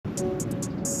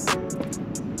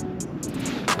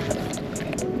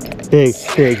Big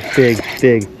fish,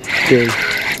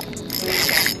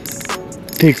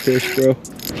 bro.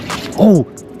 Oh,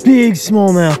 big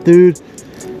smallmouth, dude.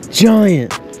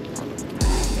 Giant.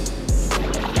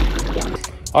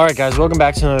 All right, guys, welcome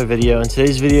back to another video. In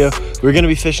today's video, we're gonna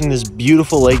be fishing this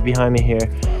beautiful lake behind me here.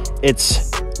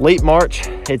 It's late March.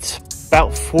 It's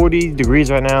about 40 degrees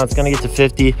right now. It's gonna get to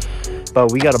 50,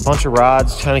 but we got a bunch of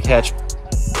rods trying to catch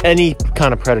any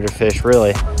kind of predator fish,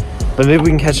 really. But maybe we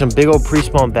can catch some big old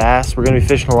pre-spawn bass. We're gonna be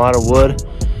fishing a lot of wood,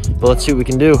 but let's see what we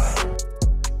can do.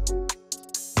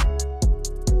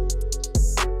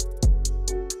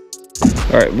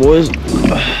 All right, boys.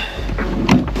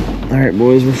 All right,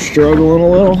 boys, we're struggling a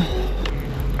little.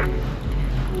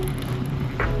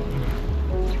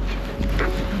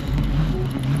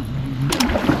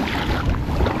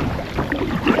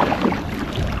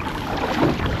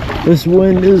 This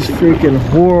wind is freaking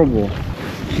horrible.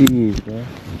 Jeez, man.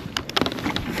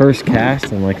 First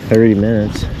cast in like 30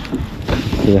 minutes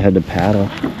because I had to paddle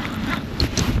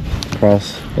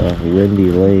across the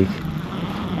windy lake.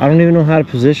 I don't even know how to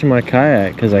position my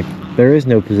kayak because there is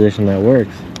no position that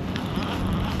works.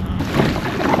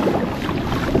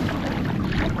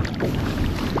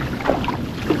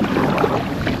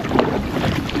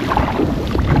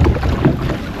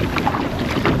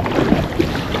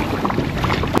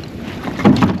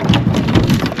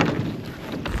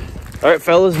 All right,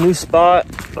 fellas, new spot.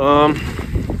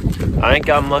 I ain't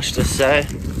got much to say.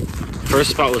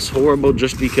 First spot was horrible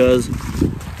just because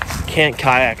can't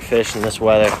kayak fish in this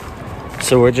weather.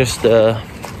 So we're just down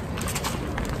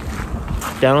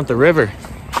at the river.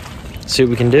 See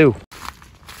what we can do.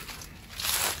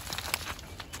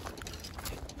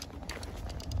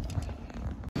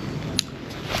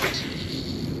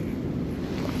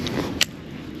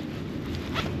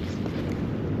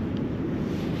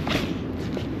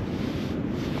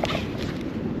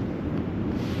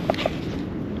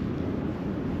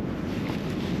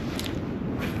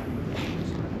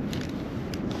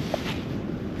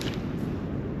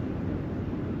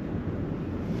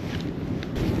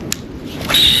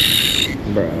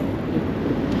 Bro,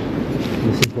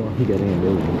 this is what I'm getting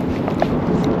into.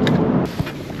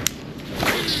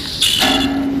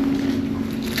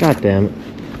 God damn it.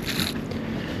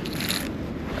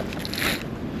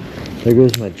 There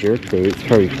goes my jerk bait. It's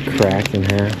probably cracked in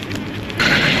half.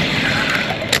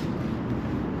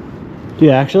 Do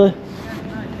you actually?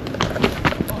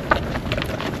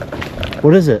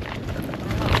 What is it?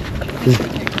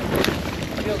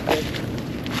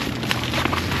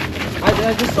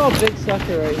 I just saw a big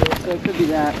sucker right here, so it could be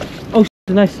that. Oh,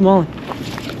 a nice small one.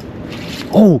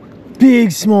 Oh, big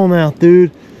smallmouth,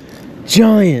 dude.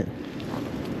 Giant.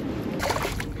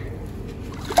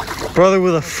 Brother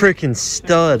with a freaking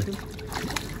stud.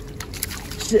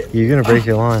 You're gonna break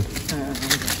your line.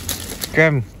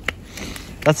 Grab him.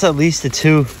 That's at least a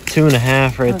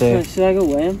 2.5 right there. Should I go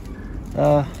weigh him?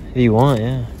 If you want,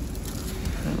 yeah.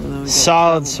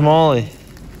 Solid smallie.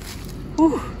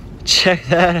 Whew. Check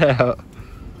that out.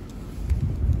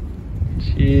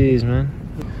 Jeez, man.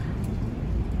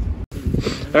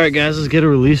 All right, guys, let's get a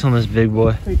release on this big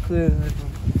boy. Pretty clear.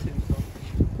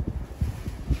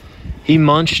 He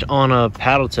munched on a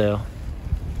paddle tail.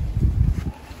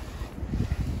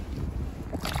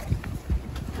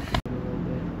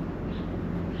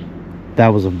 That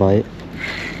was a bite.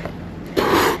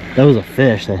 That was a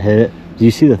fish that hit it. Do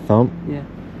you see the thump? Yeah,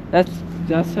 that's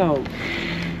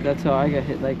how I got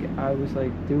hit. Like I was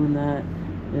like doing that,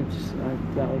 and just I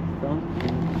got like thump.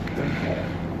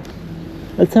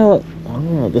 That's how. I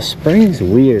don't know. The spring's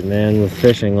weird, man. With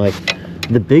fishing, like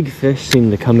the big fish seem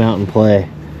to come out and play.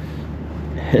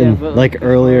 And Yeah, like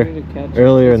earlier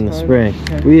in the spring.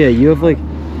 Well, yeah, you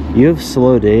have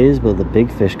slow days, but the big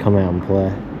fish come out and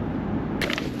play.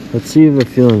 Let's see if they're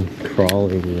feeling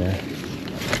crawly today.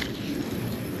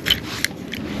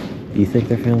 Do you think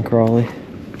they're feeling crawly?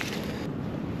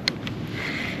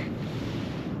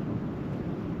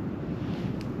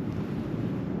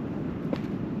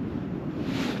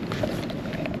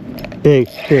 Big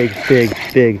fish,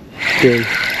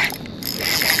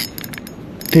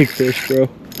 bro.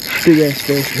 Big ass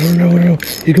fish. No.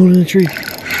 He's going in the tree.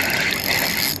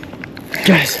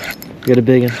 Guys, we got a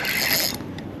big one.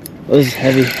 Oh, this is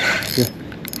heavy.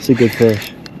 It's a good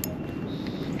fish.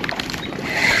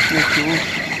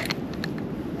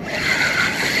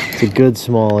 It's a good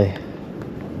smallie.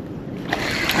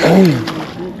 Oh,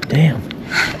 damn.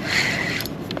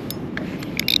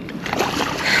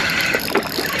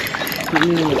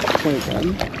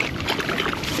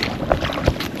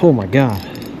 Oh my god.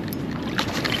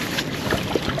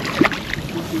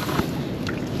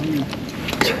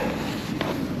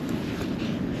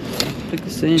 Like the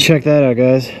same. Check that out,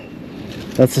 guys.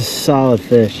 That's a solid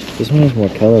fish. This one has more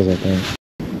colors, I think.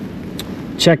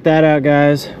 Check that out,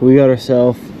 guys. We got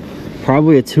ourselves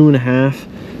probably a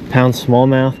 2.5 pound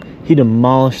smallmouth. He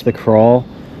demolished the crawl.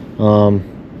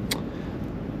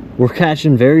 We're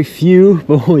catching very few,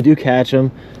 but when we do catch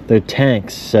them, they're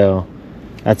tanks. So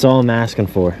that's all I'm asking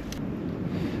for.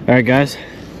 All right, guys.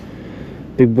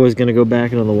 Big boy's gonna go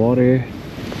back into the water here.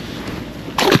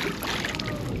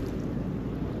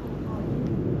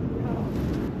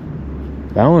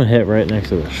 That one hit right next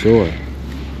to the shore.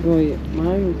 Oh yeah,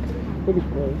 mine was pretty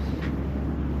close.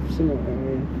 Similar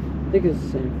area. I think it's the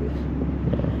same fish.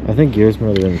 I think yours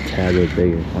might have been a tad bit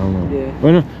bigger. I don't know. Yeah.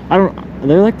 Well, no, I don't.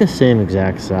 They're like the same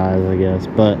exact size, I guess.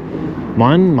 But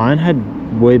mine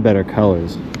had way better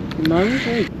colors. Mine was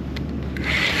like.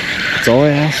 That's all I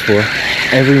ask for.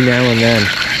 Every now and then,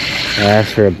 I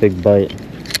ask for a big bite.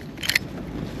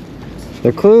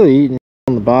 They're clearly eating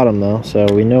on the bottom though, so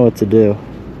we know what to do.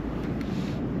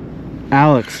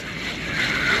 Alex,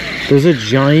 there's a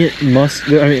giant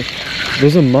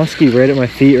there's a muskie right at my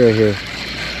feet right here.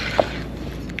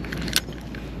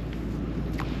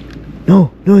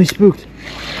 No, he's spooked.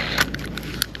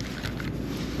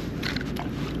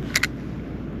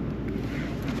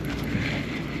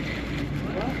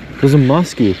 There's a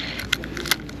muskie.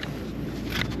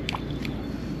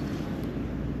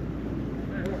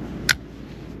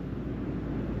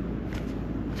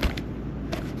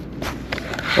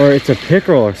 Or it's a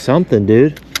pickerel or something,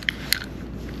 dude.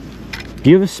 Do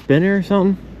you have a spinner or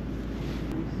something?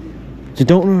 Just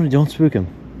don't spook him.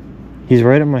 He's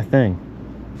right at my thing.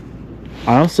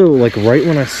 I also, like, right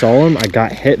when I saw him, I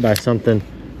got hit by something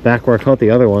back where I caught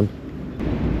the other one.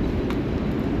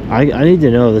 I need to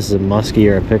know if this is a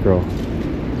muskie or a pickerel.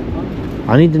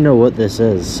 I need to know what this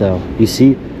is. So you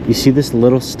see this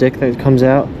little stick that comes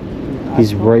out?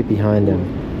 He's right behind him.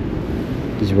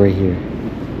 He's right here.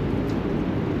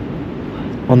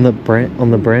 On the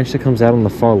branch that comes out on the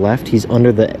far left, he's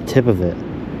under the tip of it.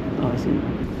 Oh, I see.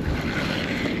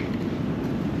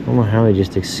 I don't know how he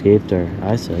just escaped our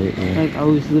eyesight. Like, I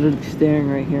was literally staring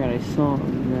right here and I saw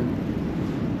him, and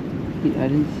then I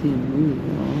didn't see him move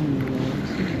at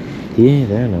all. He ain't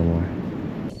there no more.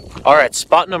 All right,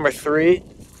 spot number 3.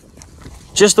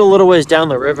 Just a little ways down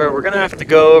the river. We're gonna have to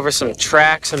go over some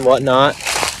tracks and whatnot,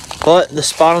 but the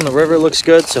spot on the river looks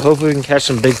good, so hopefully we can catch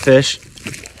some big fish.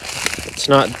 It's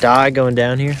not die going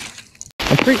down here.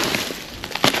 It's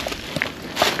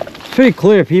pretty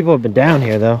clear people have been down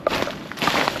here though.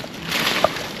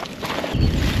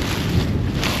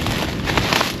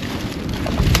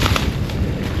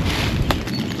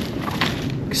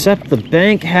 Except the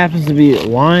bank happens to be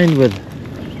lined with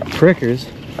prickers.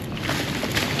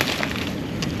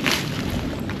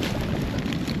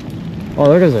 Oh,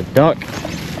 there goes a duck.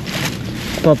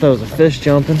 Thought that was a fish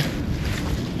jumping.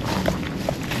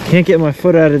 Can't get my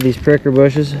foot out of these pricker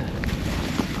bushes.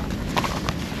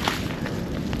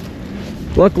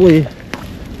 Luckily,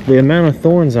 the amount of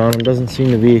thorns on them doesn't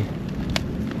seem to be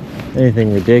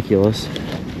anything ridiculous.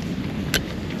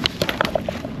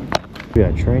 We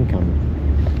got a train coming.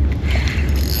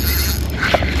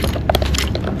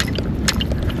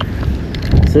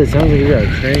 So it sounds like we got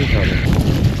a train coming.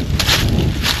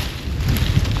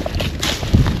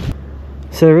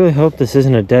 So I really hope this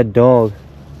isn't a dead dog.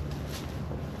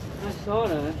 I saw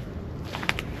that.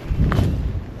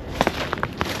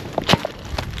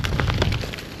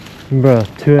 Bro,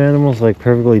 2 animals like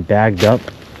perfectly bagged up.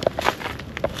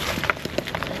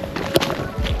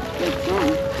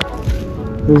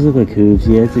 Those look like hooves.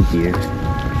 Yeah, it's a deer.